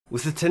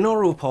With the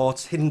Tenora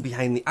parts hidden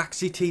behind the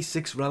Axie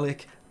T6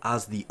 relic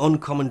as the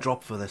uncommon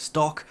drop for the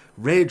stock,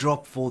 rare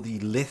drop for the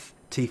Lith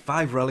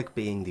T5 relic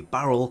being the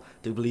barrel,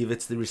 do believe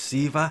it's the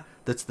receiver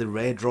that's the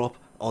rare drop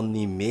on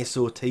the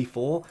Meso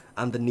T4,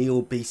 and the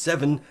Neo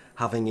B7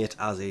 having it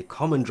as a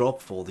common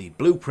drop for the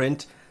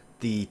blueprint,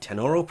 the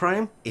Tenora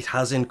Prime. It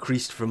has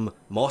increased from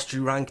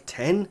Mastery Rank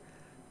 10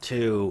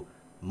 to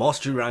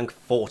Mastery Rank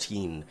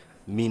 14,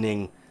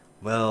 meaning,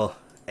 well,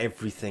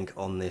 everything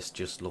on this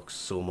just looks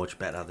so much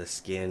better. The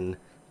skin,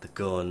 the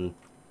gun,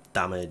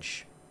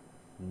 damage,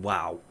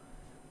 wow.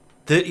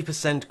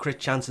 30% crit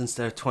chance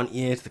instead of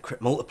 28, the crit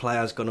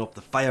multiplier's gone up,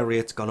 the fire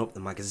rate's gone up, the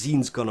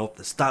magazine's gone up,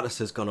 the status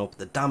has gone up,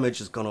 the damage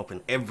has gone up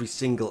in every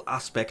single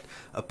aspect,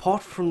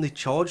 apart from the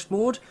charged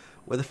mode,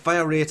 where the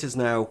fire rate is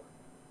now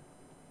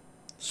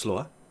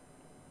slower.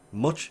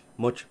 Much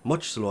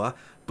slower,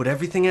 but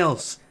everything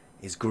else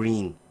is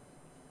green.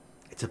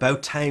 It's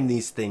about time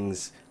these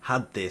things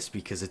had this,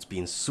 because it's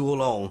been so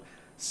long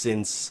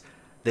since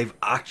they've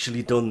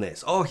actually done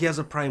this. Oh, he has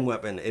a prime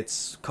weapon.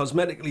 It's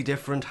cosmetically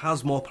different,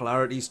 has more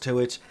polarities to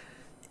it.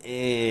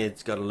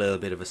 It's got a little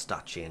bit of a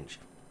stat change.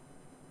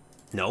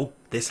 No,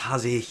 this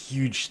has a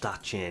huge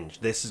stat change.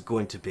 This is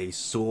going to be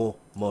so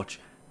much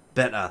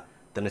better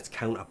than its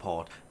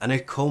counterpart. And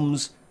it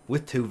comes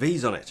with 2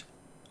 Vs on it.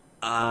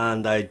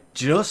 And I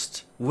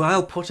just,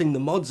 while putting the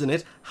mods in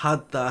it,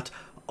 had that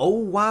oh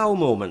wow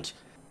moment.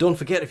 Don't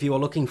forget, if you are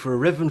looking for a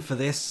riven for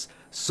this,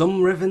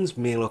 some rivens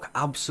may look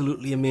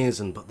absolutely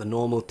amazing, but the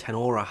normal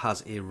Tenora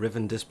has a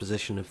riven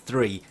disposition of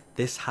 3.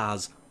 This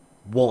has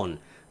 1,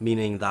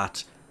 meaning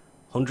that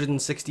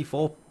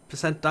 164%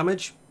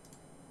 damage,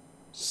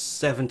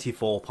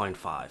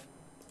 74.5.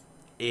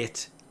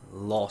 It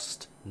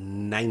lost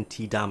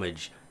 90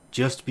 damage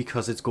just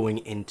because it's going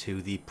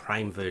into the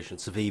prime version.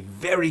 So be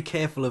very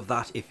careful of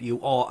that if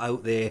you are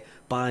out there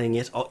buying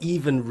it or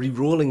even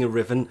re-rolling a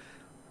riven.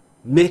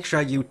 Make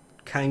sure you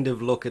kind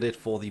of look at it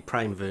for the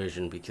prime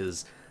version,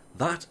 because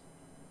that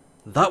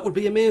would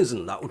be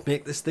amazing. That would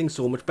make this thing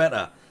so much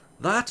better.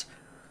 That,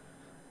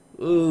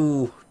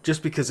 ooh,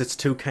 just because it's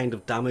 2 kind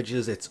of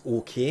damages, it's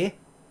okay.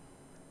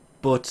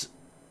 But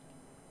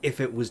if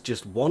it was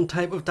just 1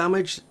 type of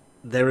damage,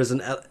 there is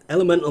an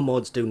elemental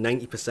mods do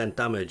 90%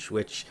 damage,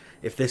 which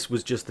if this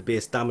was just the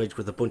base damage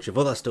with a bunch of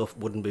other stuff,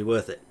 wouldn't be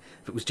worth it.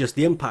 If it was just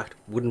the impact,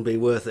 wouldn't be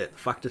worth it. The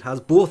fact it has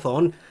both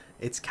on,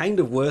 it's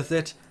kind of worth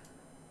it.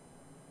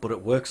 But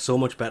it works so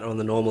much better on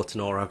the normal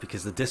Tenora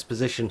because the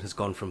disposition has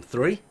gone from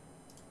 3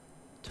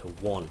 to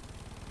 1.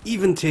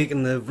 Even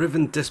taking the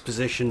riven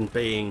disposition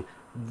being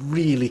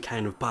really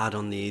kind of bad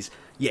on these,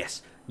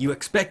 yes, you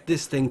expect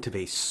this thing to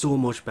be so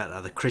much better.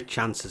 The crit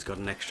chance has got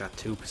an extra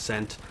 2%,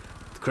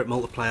 the crit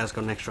multiplier's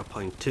got an extra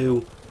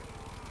 0.2.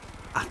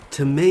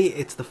 To me,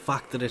 it's the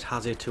fact that it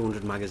has a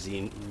 200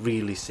 magazine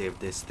really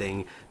saved this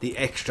thing. The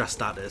extra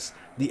status,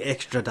 the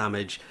extra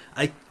damage.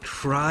 I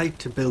tried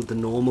to build the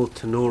normal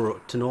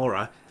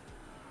Tenora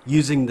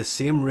using the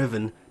same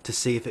riven to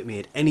see if it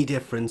made any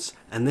difference,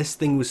 and this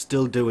thing was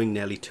still doing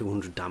nearly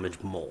 200 damage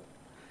more.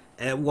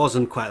 It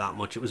wasn't quite that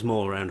much, it was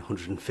more around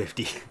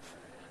 150.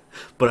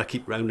 But I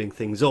keep rounding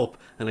things up,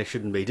 and I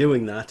shouldn't be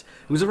doing that.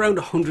 It was around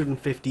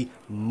 150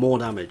 more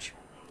damage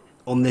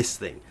on this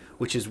thing,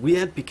 which is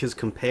weird because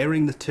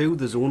comparing the two,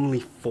 there's only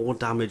 4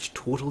 damage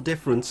total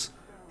difference,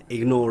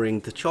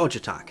 ignoring the charge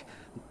attack.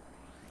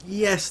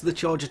 Yes, the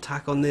charge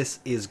attack on this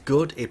is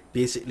good. It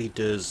basically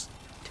does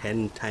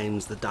 10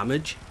 times the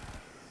damage.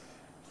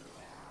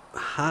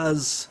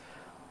 Has,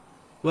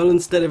 well,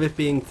 instead of it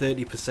being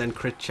 30%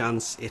 crit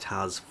chance, it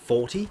has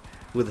 40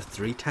 with a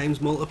 3 times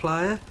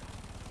multiplier.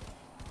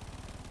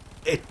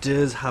 It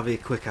does have a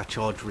quicker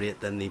charge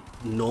rate than the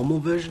normal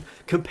version.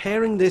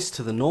 Comparing this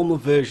to the normal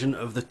version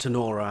of the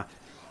Tenora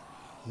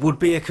would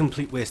be a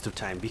complete waste of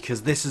time,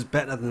 because this is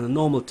better than the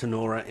normal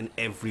Tenora in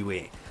every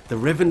way. The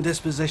riven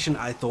disposition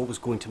I thought was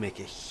going to make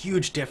a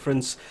huge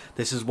difference.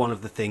 This is one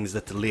of the things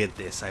that delayed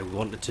this. I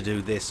wanted to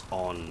do this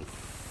on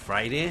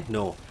Friday,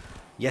 no,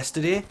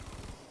 yesterday,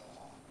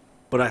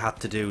 but I had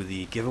to do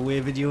the giveaway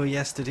video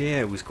yesterday.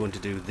 I was going to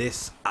do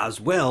this as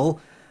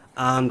well,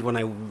 and when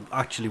I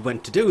actually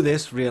went to do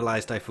this,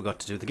 realised I forgot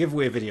to do the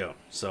giveaway video.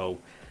 So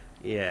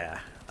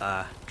yeah,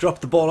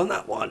 dropped the ball on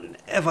that one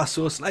ever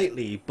so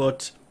slightly,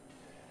 but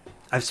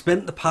I've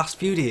spent the past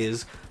few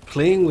days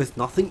playing with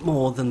nothing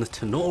more than the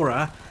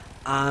Tenora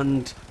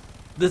and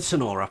the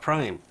Tenora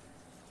Prime.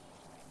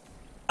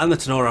 And the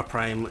Tenora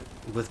Prime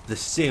with the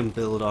same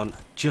build on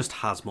just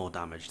has more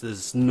damage.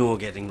 There's no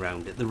getting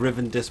around it. The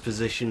riven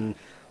disposition,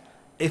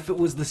 if it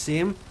was the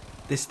same,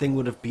 this thing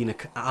would have been an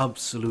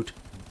absolute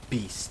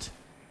beast.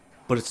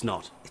 But it's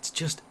not. It's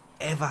just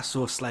ever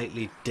so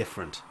slightly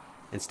different.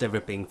 Instead of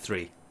it being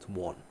 3, it's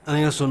 1. And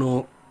I also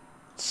know,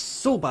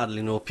 so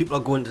badly know, people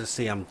are going to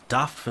say I'm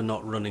daft for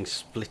not running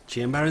split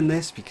chamber in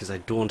this because I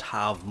don't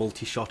have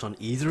multi-shot on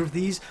either of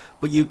these,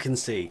 but you can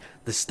see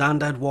the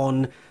standard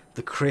one,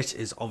 the crit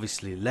is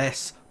obviously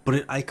less,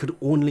 but I could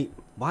only,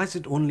 why has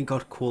it only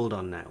got cold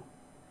on now?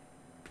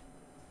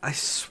 I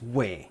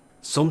swear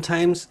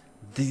sometimes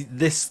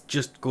This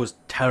just goes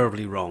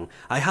terribly wrong.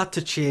 I had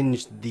to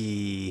change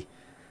the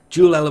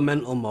dual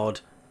elemental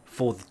mod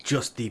for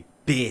just the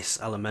base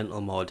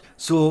elemental mod.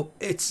 So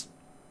it's...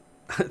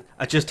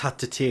 I just had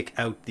to take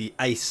out the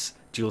ice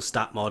dual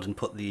stat mod and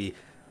put the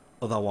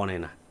other one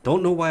in.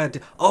 Don't know why I do.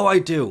 Oh, I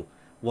do.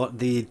 What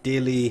the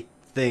daily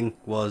thing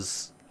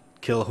was,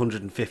 kill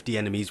 150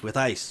 enemies with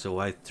ice. So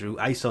I threw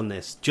ice on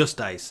this. Just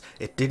ice.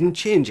 It didn't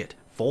change it.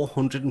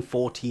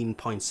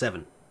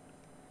 414.7.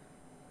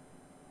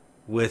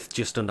 With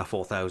just under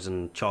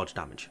 4,000 charge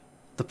damage.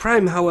 The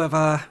Prime,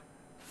 however,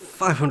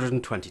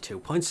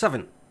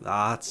 522.7.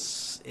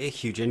 That's a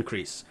huge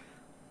increase.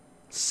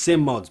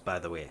 Same mods, by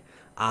the way.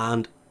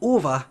 And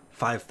over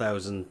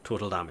 5,000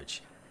 total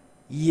damage.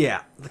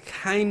 Yeah, they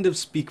kind of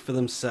speak for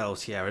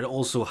themselves here. It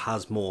also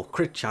has more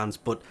crit chance,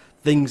 but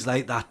things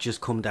like that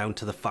just come down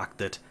to the fact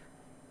that,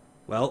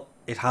 well,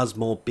 it has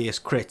more base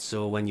crit,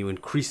 so when you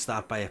increase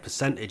that by a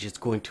percentage, it's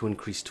going to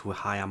increase to a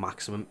higher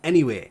maximum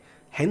anyway.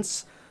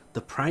 Hence,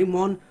 the Prime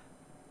one,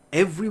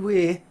 every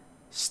way,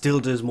 still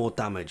does more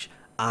damage.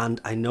 And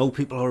I know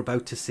people are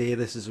about to say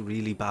this is a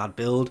really bad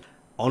build.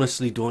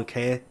 Honestly, don't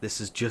care.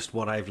 This is just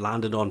what I've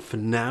landed on for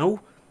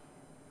now.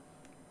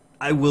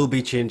 I will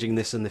be changing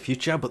this in the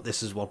future, but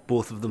this is what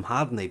both of them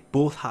had, and they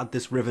both had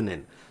this riven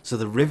in. So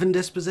the riven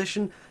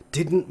disposition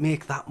didn't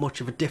make that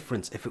much of a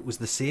difference. If it was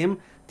the same,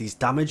 these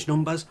damage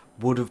numbers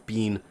would have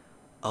been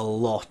a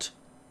lot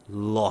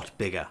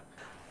bigger.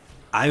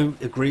 I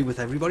agree with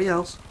everybody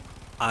else.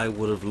 I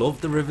would have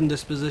loved the riven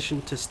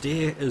disposition to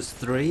stay as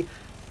 3,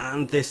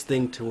 and this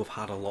thing to have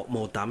had a lot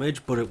more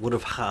damage, but it would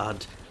have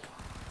had,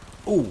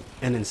 oh,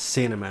 an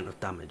insane amount of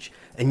damage.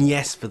 And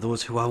yes, for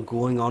those who are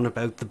going on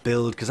about the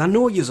build, because I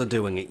know yous are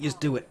doing it, yous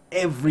do it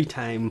every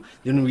time.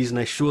 The only reason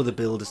I show the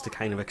build is to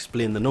kind of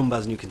explain the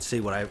numbers, and you can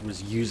see what I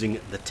was using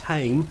at the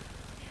time.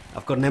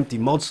 I've got an empty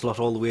mod slot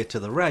all the way to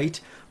the right,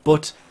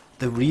 but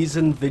the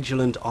reason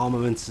Vigilant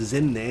Armaments is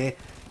in there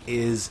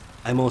is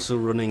I'm also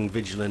running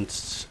Vigilant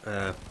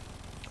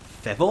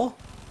Fevor,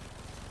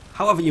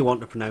 however you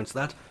want to pronounce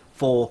that,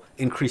 for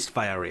increased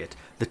fire rate.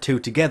 The two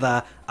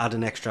together add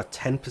an extra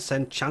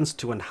 10% chance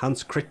to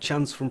enhance crit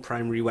chance from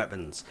primary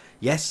weapons.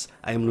 Yes,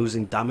 I am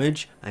losing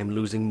damage, I am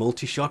losing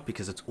multi-shot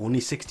because it's only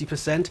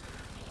 60%,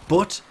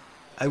 but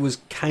I was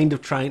kind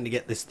of trying to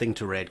get this thing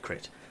to red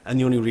crit. And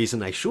the only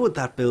reason I showed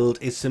that build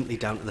is simply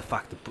down to the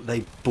fact that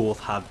they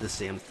both had the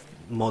same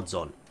mods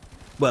on.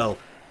 Well,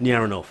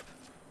 near enough.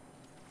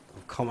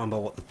 I can't remember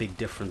what the big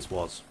difference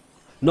was.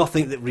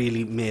 Nothing that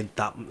really made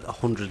that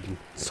 100 and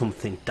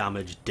something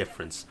damage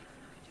difference.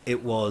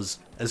 It was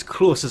as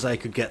close as I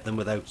could get them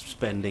without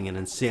spending an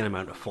insane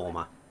amount of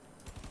forma.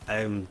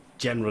 I'm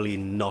generally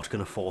not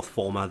going to fourth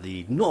forma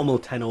the normal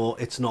Tenor.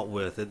 It's not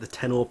worth it. The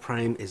Tenor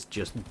Prime is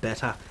just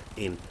better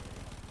in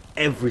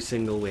every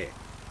single way.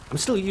 I'm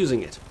still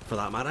using it, for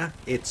that matter.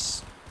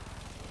 It's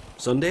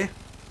Sunday,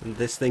 and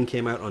this thing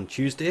came out on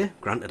Tuesday.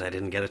 Granted, I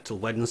didn't get it till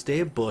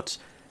Wednesday, but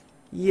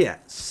yeah,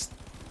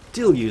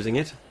 still using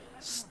it.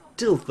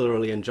 Still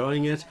thoroughly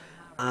enjoying it,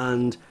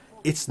 and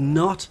it's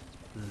not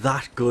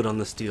that good on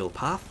the steel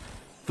path.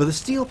 For the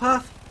steel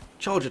path,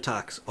 charge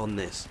attacks on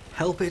this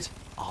help it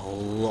a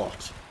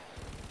lot,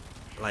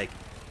 like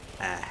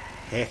a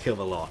heck of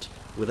a lot.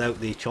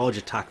 Without the charge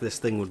attack, this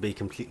thing would be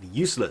completely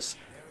useless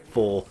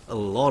for a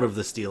lot of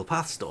the steel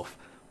path stuff,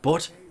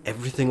 but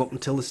everything up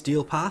until the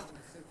steel path,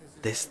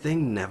 this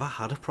thing never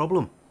had a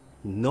problem,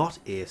 not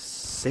a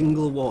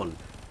single one,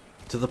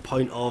 to the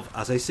point of,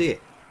 as I say,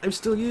 I'm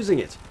still using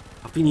it.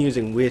 I've been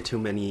using way too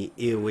many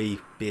AoE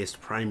based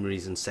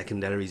primaries and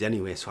secondaries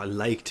anyway, so I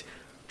liked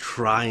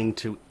trying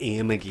to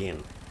aim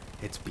again.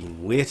 It's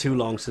been way too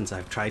long since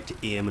I've tried to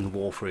aim in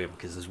Warframe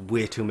because there's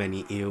way too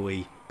many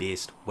AoE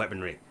based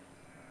weaponry.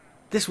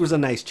 This was a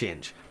nice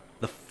change.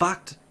 The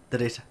fact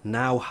that it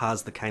now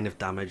has the kind of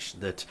damage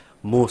that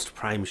most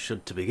primes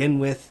should to begin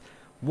with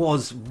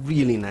was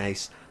really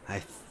nice.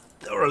 I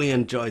thoroughly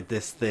enjoyed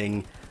this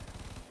thing,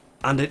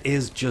 and it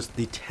is just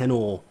the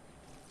Tenor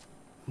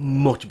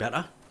much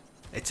better.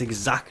 It's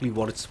exactly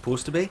what it's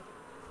supposed to be.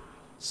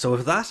 So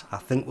with that, I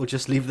think we'll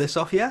just leave this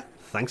off here.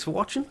 Thanks for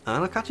watching,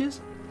 and I'll catch you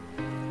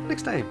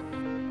next time.